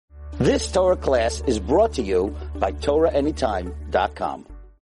This Torah class is brought to you by TorahAnytime.com.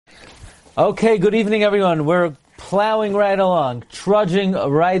 Okay, good evening, everyone. We're plowing right along, trudging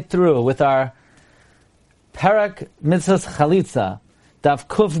right through with our Parak Mitzvahs Chalitza, Daf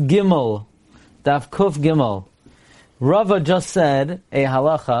Kuf Gimel. Rava just said, a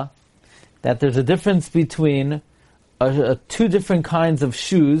halacha, that there's a difference between two different kinds of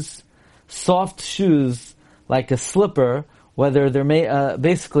shoes, soft shoes, like a slipper, whether they're made,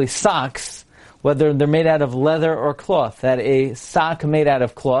 basically socks, whether they're made out of leather or cloth. That a sock made out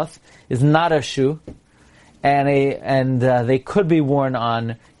of cloth is not a shoe, and they could be worn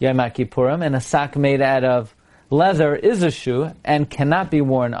on Yom Kippurim, and a sock made out of leather is a shoe and cannot be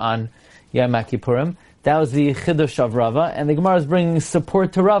worn on Yom Kippurim. That was the Chiddush of Rava, and the Gemara is bringing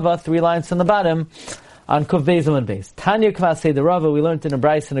support to Rava, 3 lines from the bottom, on Kuf Beis Amud Beis. Tanya Kvasei the Rava, we learned in a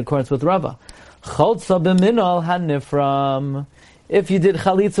Bryce in accordance with Rava. Cholza b'minol hanifram. If you did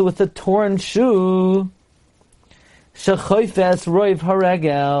chalitza with a torn shoe, shechoifes roiv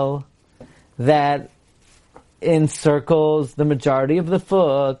haregel, that encircles the majority of the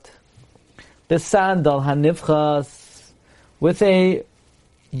foot. B'sandal hanifchas, with a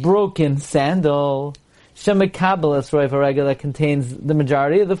broken sandal, shemekabelas roiv haregel, that contains the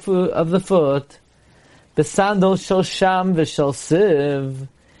majority of the foot. B'sandal shel sham v'shel siv,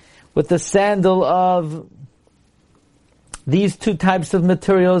 with the sandal of these two types of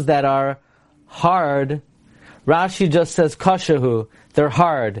materials that are hard. Rashi just says kashahu, they're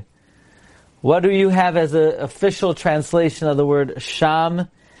hard. What do you have as an official translation of the word sham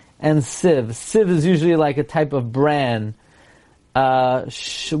and siv? Siv is usually like a type of bran.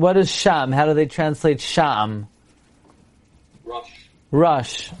 What is sham? How do they translate sham?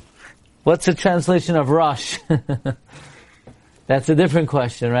 Rush. What's the translation of rush? That's a different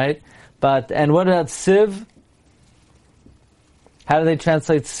question, right? And what about sieve? How do they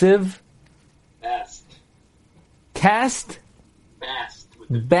translate sieve? Bast. Cast?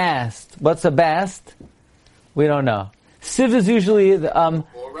 Bast. What's a bast? We don't know. Sieve is usually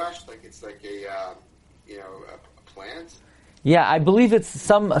bulrush, like it's like a plant. Yeah, I believe it's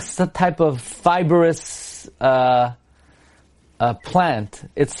some type of fibrous plant.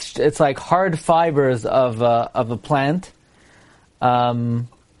 It's like hard fibers of a plant.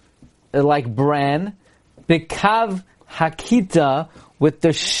 Like bran, bekav hakita, with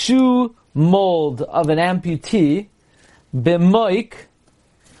the shoe mold of an amputee, b'moik,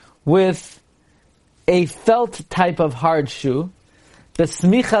 with a felt type of hard shoe,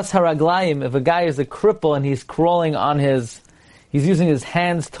 b'smichas haraglayim, if a guy is a cripple and he's crawling on he's using his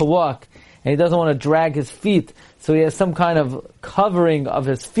hands to walk, and he doesn't want to drag his feet, so he has some kind of covering of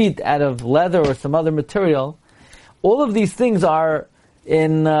his feet out of leather or some other material. All of these things are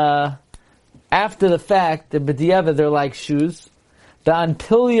in after the fact. The b'diavad, they're like shoes. The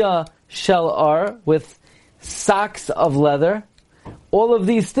anpilia shel ar, with socks of leather. All of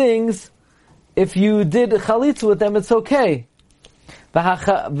these things, if you did chalitza with them, it's okay.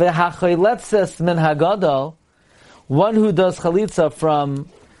 V'hacholetzes min hagadol, one who does chalitza from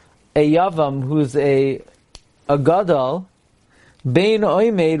a yavam who's a gadol, bein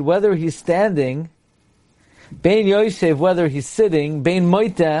oimed, whether he's standing, bein yoshev, whether he's sitting, bein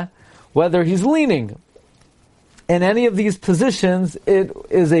moita, whether he's leaning. In any of these positions, it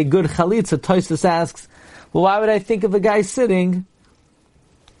is a good chalitza. Tosfos asks, well, why would I think of a guy sitting?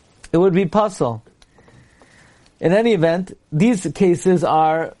 It would be puzzle. In any event, these cases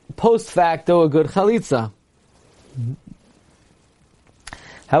are post facto a good chalitza.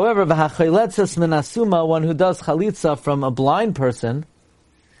 However, v'hacholetzes min asuma, one who does chalitza from a blind person,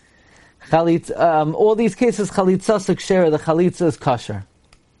 all these cases, chalitza sikshera, the chalitza is kosher.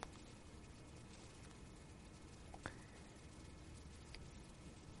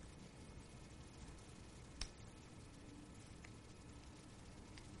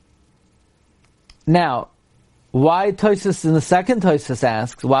 Now, why Tosfos in the second Tosfos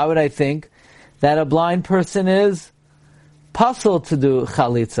asks, why would I think that a blind person is puzzled to do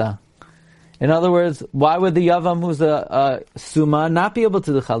chalitza? In other words, why would the yavam who's a suma not be able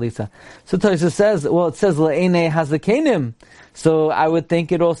to do chalitza? So Tosfos says, well, it says le'enei hazakenim, so I would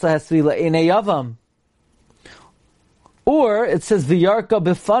think it also has to be le'enei yavam. Or it says v'yarka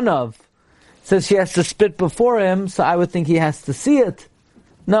b'fanav, it says she has to spit before him, so I would think he has to see it.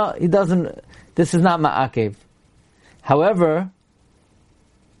 No, he doesn't. This is not ma'akev. However,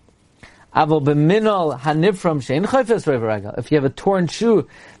 if you have a torn shoe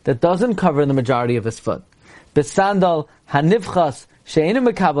that doesn't cover the majority of his foot,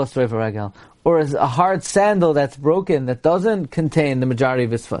 or a hard sandal that's broken that doesn't contain the majority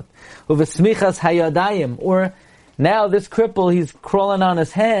of his foot, or Now this cripple, he's crawling on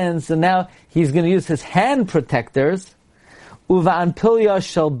his hands, and now he's going to use his hand protectors. Uva anpilya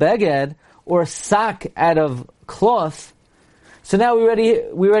shel beged, or sock out of cloth. So now we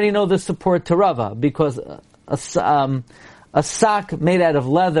already know the support to Rava, because a sock made out of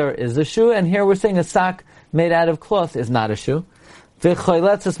leather is a shoe, and here we're saying a sock made out of cloth is not a shoe.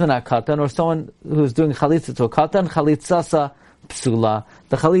 V'choyletzes min hakatan, or someone who's doing chalitza to a katan, chalitzasa psula.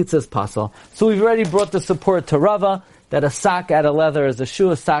 The chalitza is pasul. So we've already brought the support to Rava that a sock out of leather is a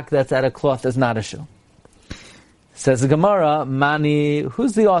shoe, a sock that's out of cloth is not a shoe. Says the Gemara, Mani,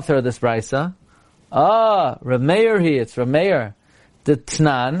 who's the author of this brisa? Rav Meir here, it's Rav Meir. The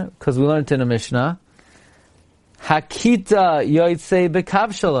Tnan, because we learned in the Mishnah, Hakita yoytse bekav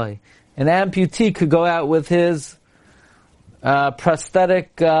shaloi. An amputee could go out with his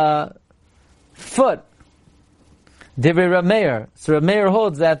prosthetic foot. Divrei Rav Meir. So Rav Meir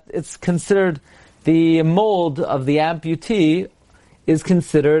holds that it's considered, the mold of the amputee is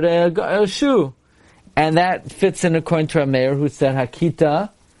considered a shoe. And that fits in according to Rav Meir, who said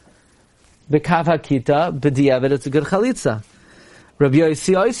Hakita, bekav Hakita, b'diavad, it's a good chalitza. Rabbi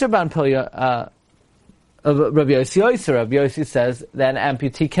Yossi Oyser ban Pilya, Rabbi Yossi says that an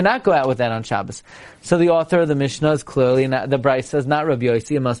amputee cannot go out with that on Shabbos. So the author of the Mishnah is clearly not, the Brisa says not Rabbi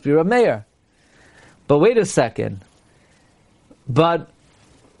Yossi, it must be Rav Meir. But wait a second. But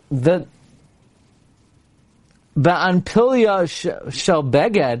the Ba'anpilya shel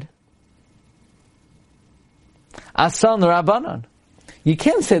beged asan l'Rabbanan. You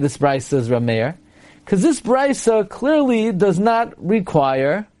can't say this Brisa is Rav Meir, because this Brisa clearly does not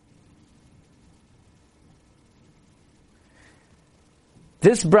require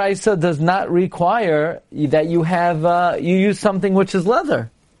that you have you use something which is leather.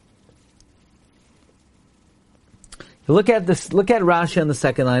 Look at this. Look at Rashi on the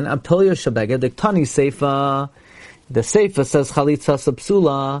second line. Apilya shabeged the Tani Seifa. The Seifa says chalitza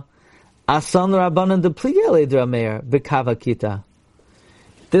sapsula asan Rabbanan de pligele drameir bekavakita.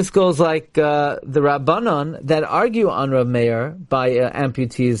 This goes like the Rabbanon that argue on Rav Meir by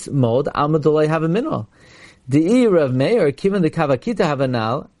amputee's mold. Alma dolei have a minol. Dei Rav Meir kiven the kavakita have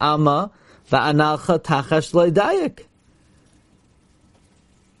anal alma va'analcha tachash loydayik.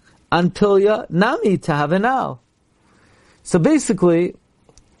 Anpilya nami to have anal. So basically,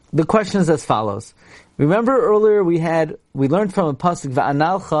 the question is as follows. Remember earlier we learned from a pasuk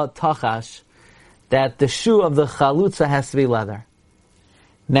va'analcha tachash that the shoe of the chalutza has to be leather.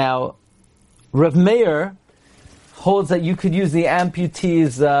 Now, Rav Meir holds that you could use the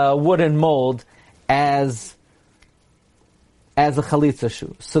amputee's wooden mold as a chalitza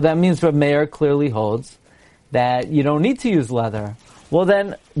shoe. So that means Rav Meir clearly holds that you don't need to use leather. Well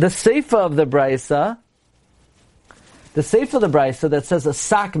then, the seifa of the brisa that says a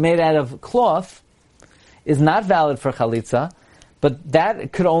sock made out of cloth is not valid for chalitza, but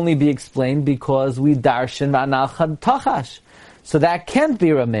that could only be explained because we darshan v'analcha tachash. So that can't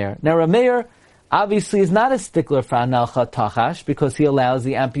be Rav Meir. Now Rav Meir obviously is not a stickler for analcha tachash because he allows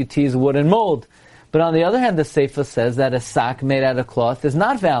the amputee's wooden mold. But on the other hand, the Seifa says that a sock made out of cloth is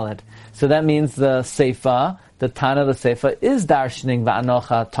not valid. So that means the Seifa, the Tana of the Seifa, is darshaning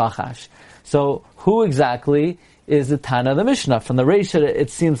va'anocha tachash. So who exactly is the Tana of the Mishnah? From the Reisha, it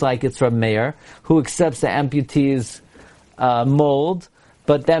seems like it's Rav Meir, who accepts the amputee's mold,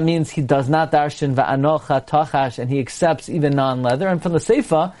 but that means he does not darshan va'anocha tachash, and he accepts even non-leather. And from the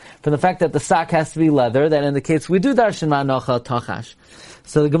Seifa, from the fact that the sock has to be leather, that indicates we do darshan va'anocha tachash.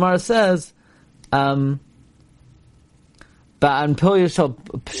 So the Gemara says, ba'an pilya shall...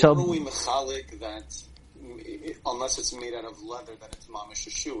 Are we mechalik that unless it's made out of leather, that it's mamish a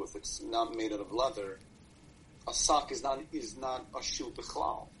shoe? If it's not made out of leather, a sock is not a shoe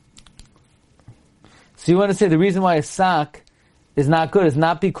b'chlal. So you want to say the reason why a sock is not good is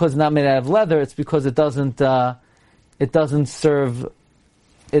not because it's not made out of leather, it's because it doesn't serve,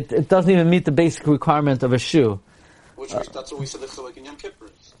 it doesn't even meet the basic requirement of a shoe. That's what we said the chilek in Yom Kippur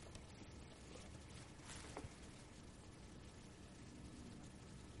is.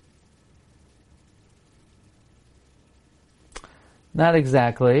 Not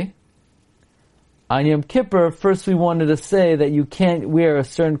exactly. On Yom Kippur, first we wanted to say that you can't wear a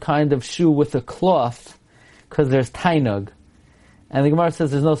certain kind of shoe with a cloth because there's tainug. And the Gemara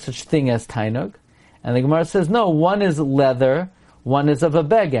says there's no such thing as tainug. And the Gemara says, no, one is leather, one is of a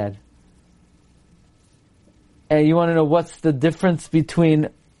beged. And you want to know what's the difference between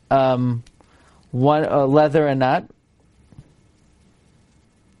one leather and not?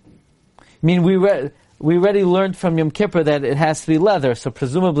 I mean, we already learned from Yom Kippur that it has to be leather, so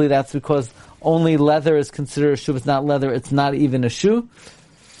presumably that's because only leather is considered a shoe. If it's not leather, it's not even a shoe.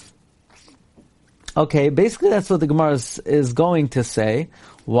 Okay, basically that's what the Gemara is going to say.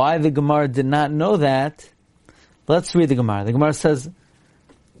 Why the Gemara did not know that? Let's read the Gemara. The Gemara says,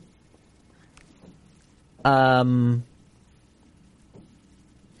 no,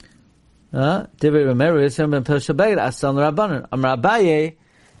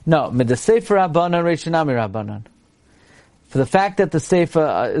 Midasefer Rabbanan, Reishanami Rabbanan. For the fact that the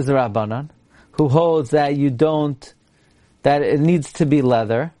Sefer is a Rabbanan, who holds that that it needs to be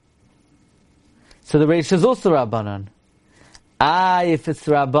leather, so the Reish is also Rabbanan. If it's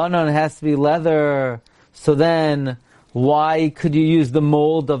Rabbanan, it has to be leather, so then why could you use the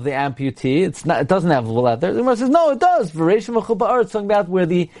mold of the amputee? It doesn't have leather. The Gemara says, no, it does. It's talking about where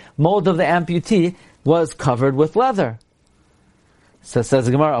the mold of the amputee was covered with leather. So says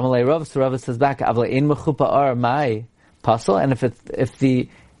the Gemara, Amalei Rav, so Rav says back, Avla ein mechupa ar mai puzzle, and if the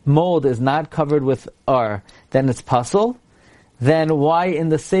mold is not covered with ar, then it's puzzle. Then why in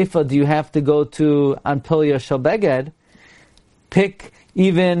the Seifa do you have to go to Anpilya Shalbeged, pick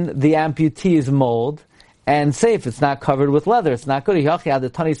even the amputee's mold, and say if it's not covered with leather, it's not good. The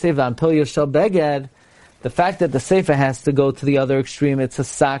fact that the Seifa has to go to the other extreme, it's a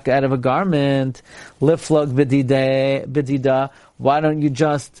sack out of a garment, liflug bidida, why don't you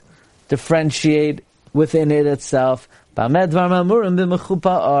just differentiate within it itself? What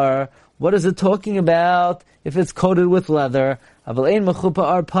is it talking about if it's coated with leather? But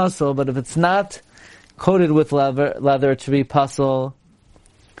if it's not coated with leather, it should be puzzle.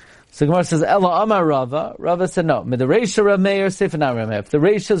 So Gemara says, Ella Amar Rava. Rava said, no. The Reisha Rav Meir, Sefer not Rav Meir. If the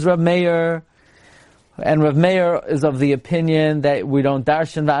Reisha is Rav Meir, and Rav Meir is of the opinion that we don't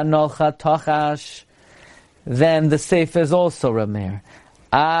darshan va'anolcha tochash, then the Sefer is also Rav Meir.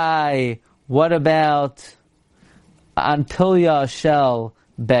 What about Anpilya Shel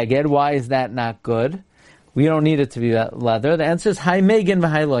Beged? Why is that not good? We don't need it to be leather. The answer is Hai Megan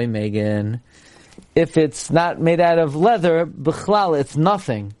v'Hai Loi Megan. If it's not made out of leather, b'chlal, it's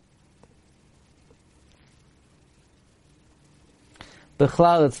nothing.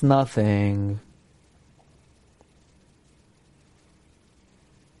 B'chlal, it's nothing.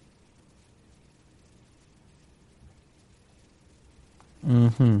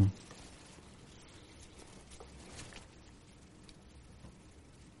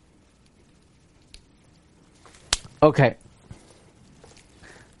 Okay.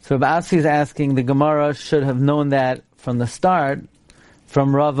 So Rav Asi is asking, the Gemara should have known that from the start,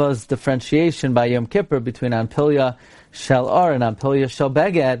 from Rava's differentiation by Yom Kippur between Anpilya Shel Ar and Anpilya Shel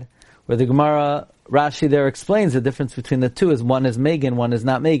Beged, where the Gemara, Rashi there explains the difference between the two is one is Megan, one is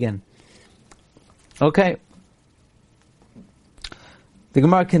not Megan. Okay. The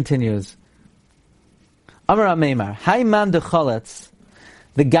Gemara continues. Amar Meimar, Hayman de Chaletz,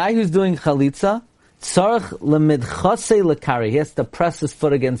 the guy who's doing Chalitza, Tzarech lemidchase lekari. He has to press his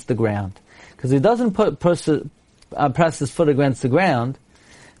foot against the ground. Because if he doesn't press his foot against the ground,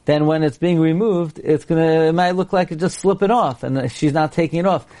 then when it's being removed, it might look like it's just slipping off, and she's not taking it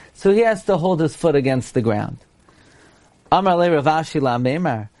off. So he has to hold his foot against the ground. Amar le Rav Ashi la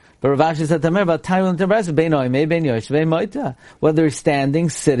meimar. But Rav Ashi said to me about whether he's standing,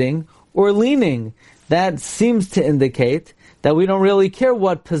 sitting, or leaning. That seems to indicate that we don't really care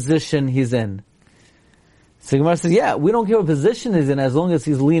what position he's in. So Gemara says, yeah, we don't care what position he's in as long as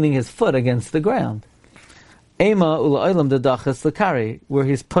he's leaning his foot against the ground. Ema ula'olam dedachas lekari, where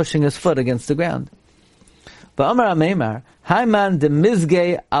he's pushing his foot against the ground. But Amar Ameimar, Hayman de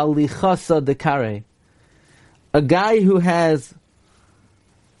mizge alichasa dekare. A guy who has,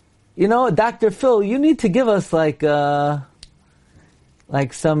 Dr. Phil, you need to give us like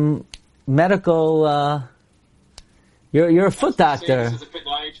some medical, you're a foot doctor.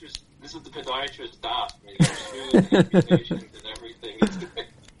 This is the podiatrist doc. Shoes, amputations, and everything.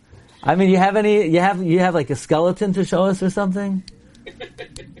 I mean, you have like a skeleton to show us or something?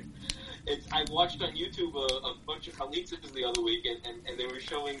 I watched on YouTube a bunch of chalitzas the other week, and they were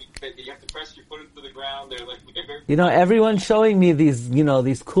showing that you have to press your foot into the ground. They're like, everyone's showing me these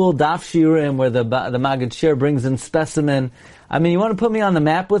cool daf shiurim where the Maggid Shir brings in specimen. I mean, you want to put me on the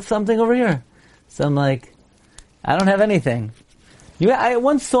map with something over here? So I'm like, I don't have anything. I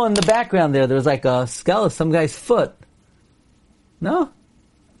once saw in the background there was like a skeleton, some guy's foot. No?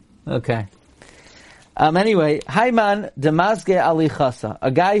 Okay. Anyway, Hayman demazge alichasa, a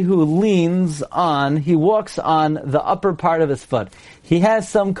guy who he walks on the upper part of his foot. He has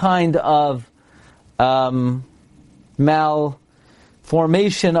some kind of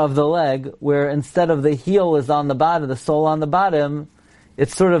malformation of the leg, where instead of the heel is on the bottom, the sole on the bottom,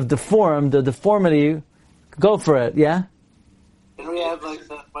 it's sort of deformed, a deformity. Go for it, yeah? And we have like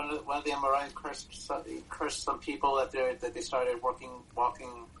the one of the Amoraim cursed some people that they started walking.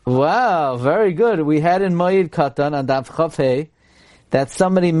 Wow, very good. We had in Moed Katan on Daf Chaf Hey that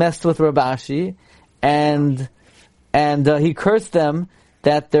somebody messed with Rav Ashi, and he cursed them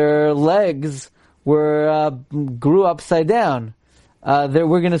that their legs were grew upside down.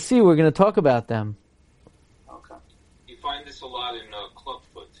 We're going to talk about them. Okay. You find this a lot in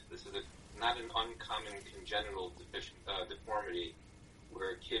clubfoot. This is not an uncommon congenital deformity,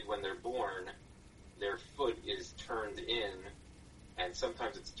 where a kid, when they're born, their foot is turned in, and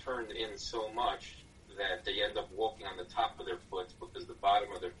sometimes it's turned in so much that they end up walking on the top of their foot because the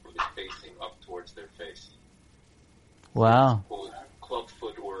bottom of their foot is facing up towards their face. Wow.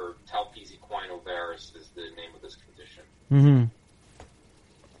 Clubfoot or Talpes equinovarus is the name of this condition. Mm-hmm.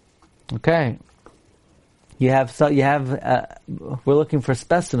 Okay. We're looking for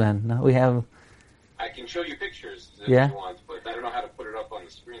specimen. No, we have. I can show you pictures if Yeah? you want, but I don't know how to put it up on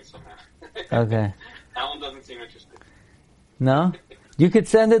the screen somehow. Okay. Alan doesn't seem interested. No? You could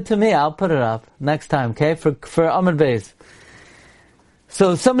send it to me. I'll put it up next time, okay? For Amud Beis.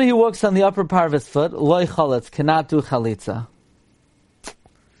 So somebody who walks on the upper part of his foot, loy chalitz, cannot do chalitza.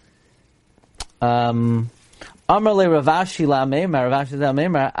 Amar le Ravashi la meimar, Ravashi la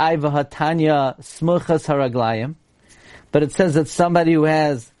meimar, ay v'hatanya smuchas haraglayim. But it says that somebody who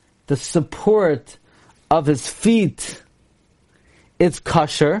has the support of his feet, it's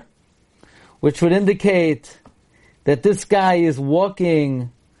kosher, which would indicate that this guy is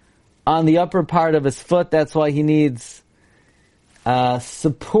walking on the upper part of his foot. That's why he needs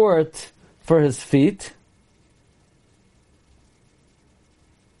support for his feet.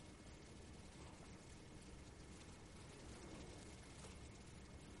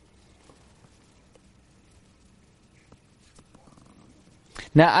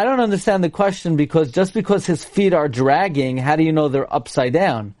 Now, I don't understand the question, because just because his feet are dragging, how do you know they're upside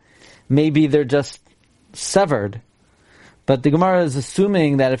down? Maybe they're just severed. But the Gemara is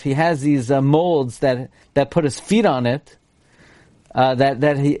assuming that if he has these molds that put his feet on it,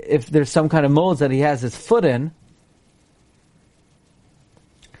 if there's some kind of molds that he has his foot in,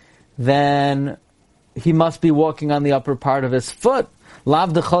 then he must be walking on the upper part of his foot.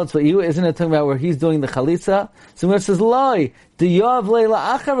 Lav the chalitz, but isn't it talking about where he's doing the chalitza? So when it says loy, the yav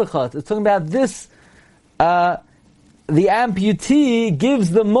leila achar v'chat, it's talking about this. The amputee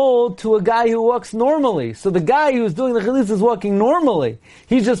gives the mold to a guy who walks normally. So the guy who's doing the chalitza is walking normally.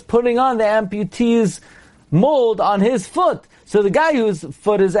 He's just putting on the amputee's mold on his foot. So the guy whose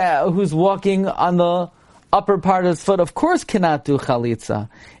foot is who's walking on the upper part of his foot, of course, cannot do chalitza.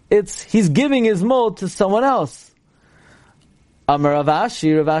 He's giving his mold to someone else. Amar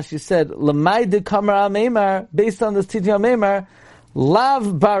Ravashi said, "L'mayde kamar ameimar." Based on this teaching of Meimar,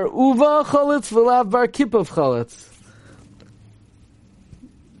 lav bar uva chalitz v'lav bar kippuf chalitz.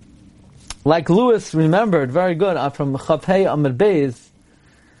 Like Lewis remembered, very good, from Chafei Amud Beis.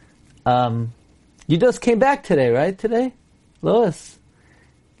 You just came back today, right? Today, Lewis.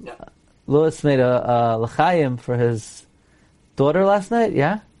 Yeah. Lewis made a l'chaim for his daughter last night.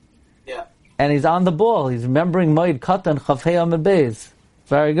 Yeah. Yeah. And he's on the ball. He's remembering Moed Katan Chafei Amud Beis.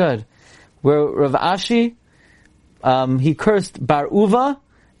 Very good. Where Rav Ashi, he cursed Bar Uva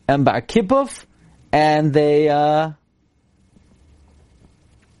and Bar Kippuf, and they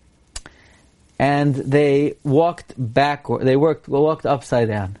walked backward. They walked upside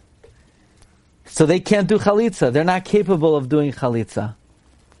down. So they can't do chalitza. They're not capable of doing chalitza.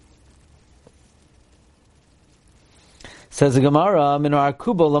 Says the Gemara, Minar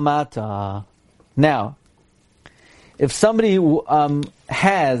Kubo Lamata. Now, if somebody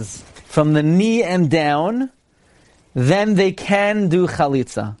has from the knee and down, then they can do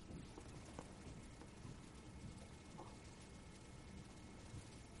chalitza.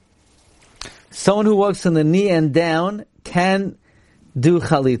 Someone who walks from the knee and down can do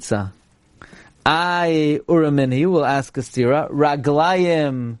chalitza. Uramini will ask a stira.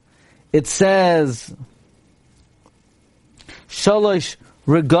 Raglayim, it says, Shalosh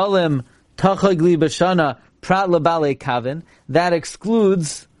regalim tachagli b'shana prat lebale kavin. That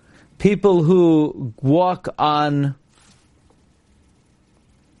excludes people who walk on.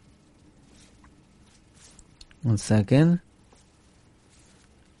 One second.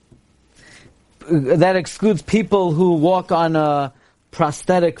 That excludes people who walk on a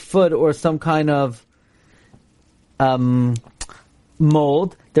prosthetic foot or some kind of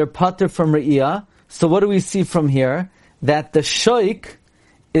mold. They're pater from re'iyah. So what do we see from here? That the shoik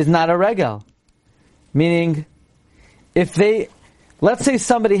is not a regal. Meaning, let's say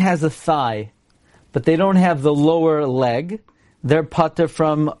somebody has a thigh, but they don't have the lower leg, they're pater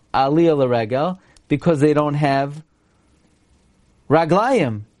from aliyah l'regal, because they don't have,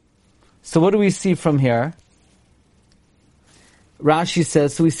 Raglayim. So what do we see from here? Rashi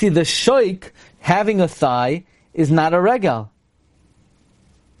says, so we see the shoik having a thigh is not a regal.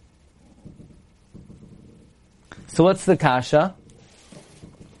 So what's the kasha?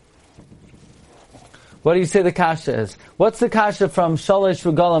 What do you say the kasha is? What's the kasha from Shalish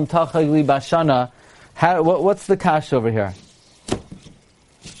Regalim Tachagli Bashana? What's the kasha over here?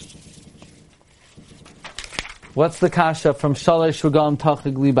 What's the kasha from Shalish Regalim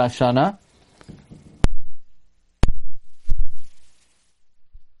Tachagli Bashana?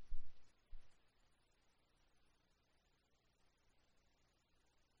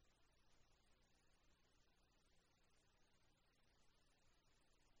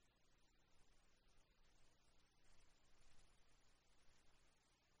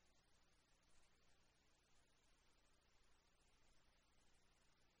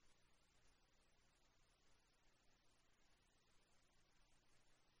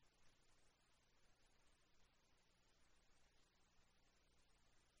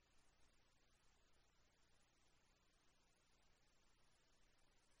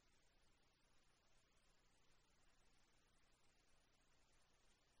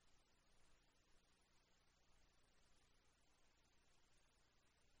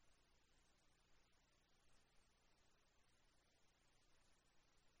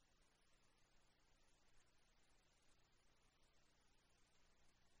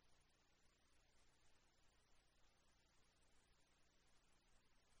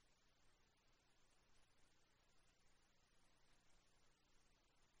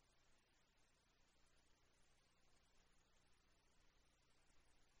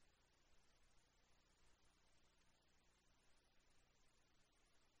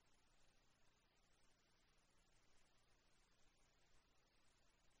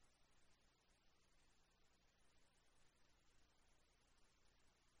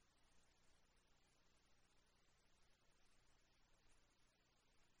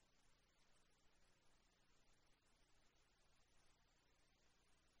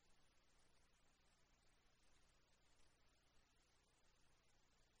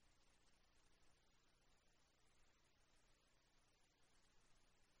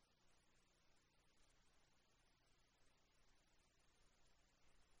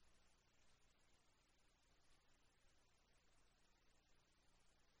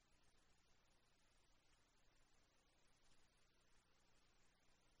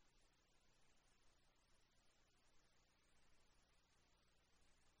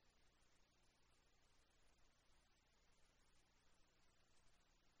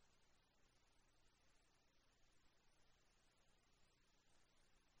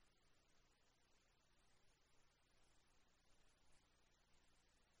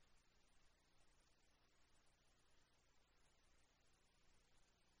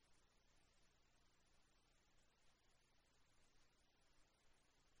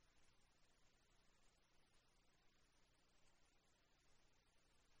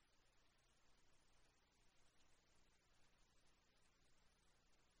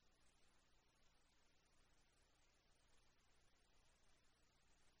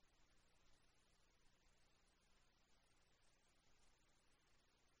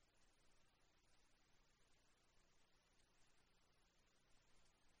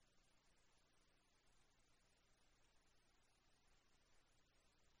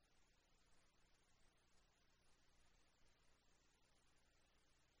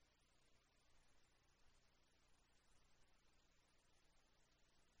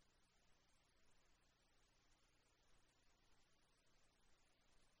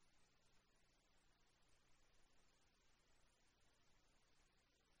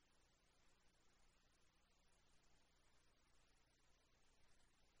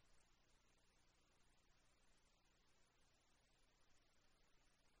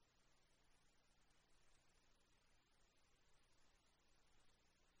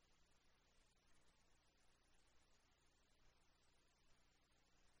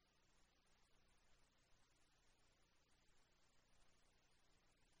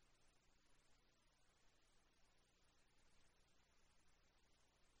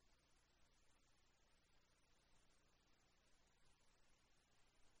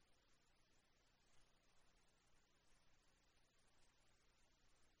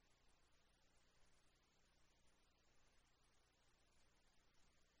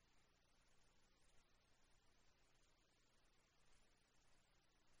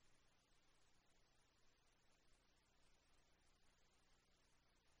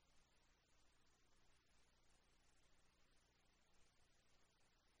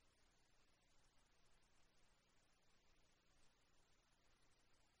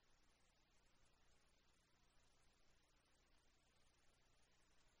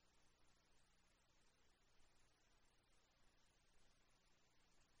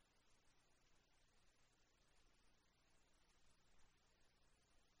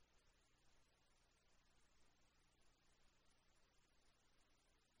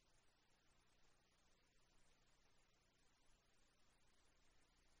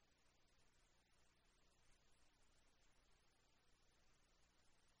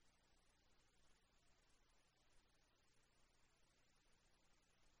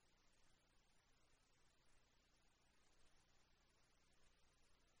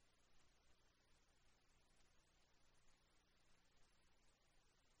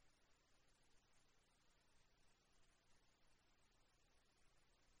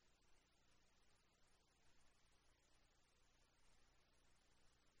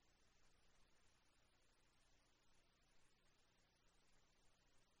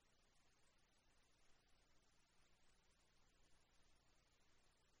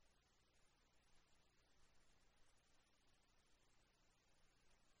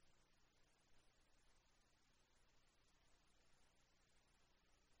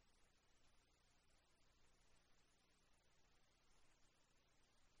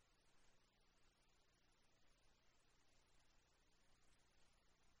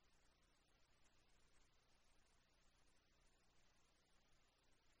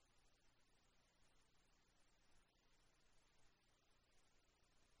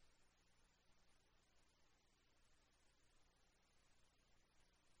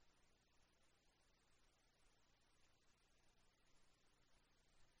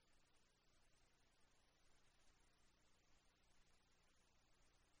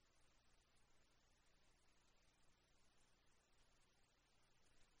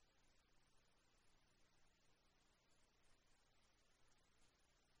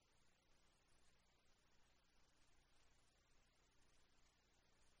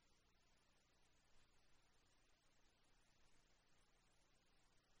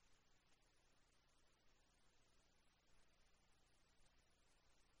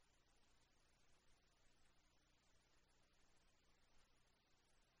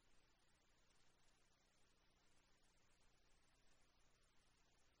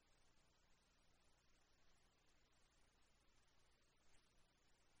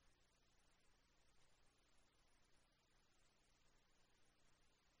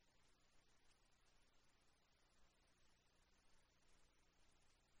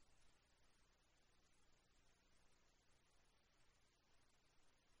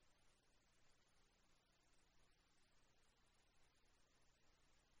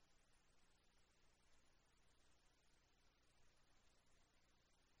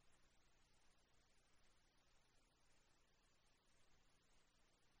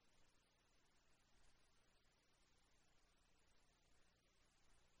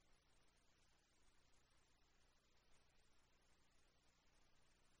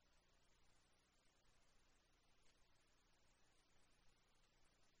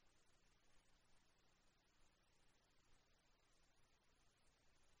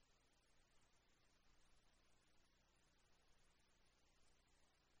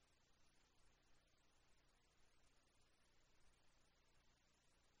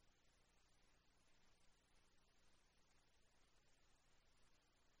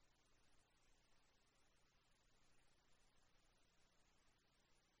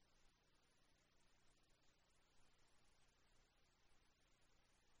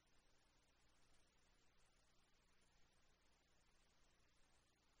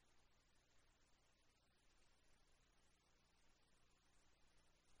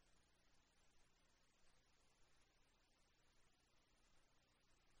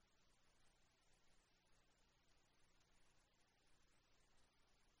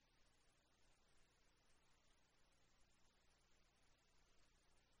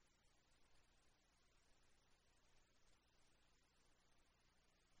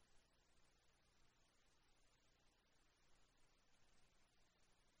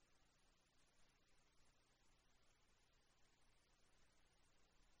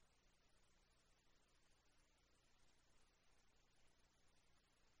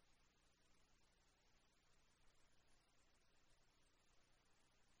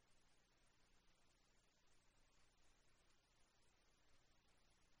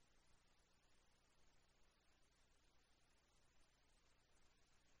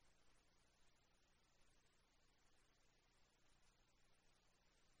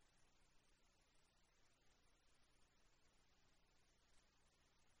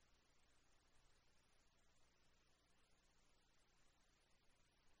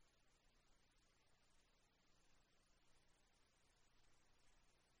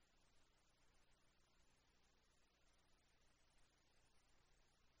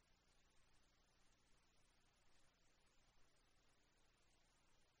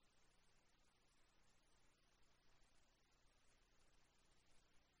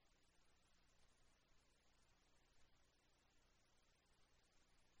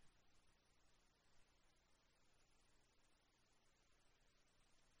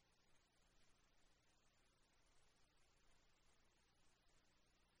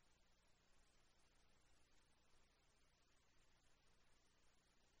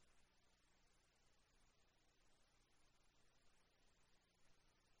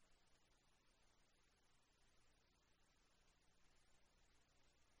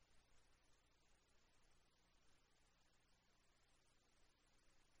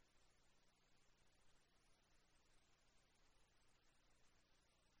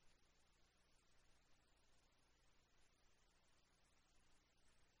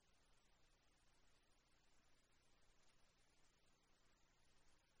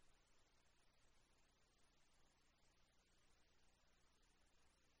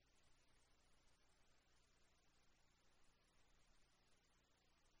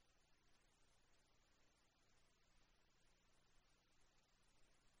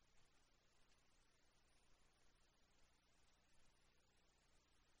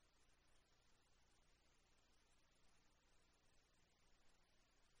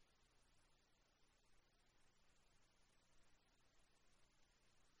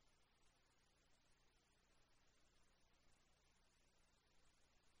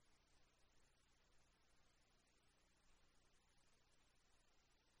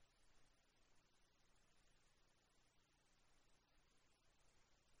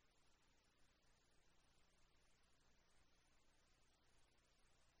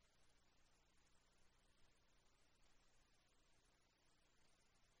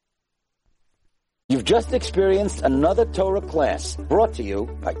 You've just experienced another Torah class brought to you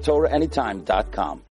by TorahAnytime.com.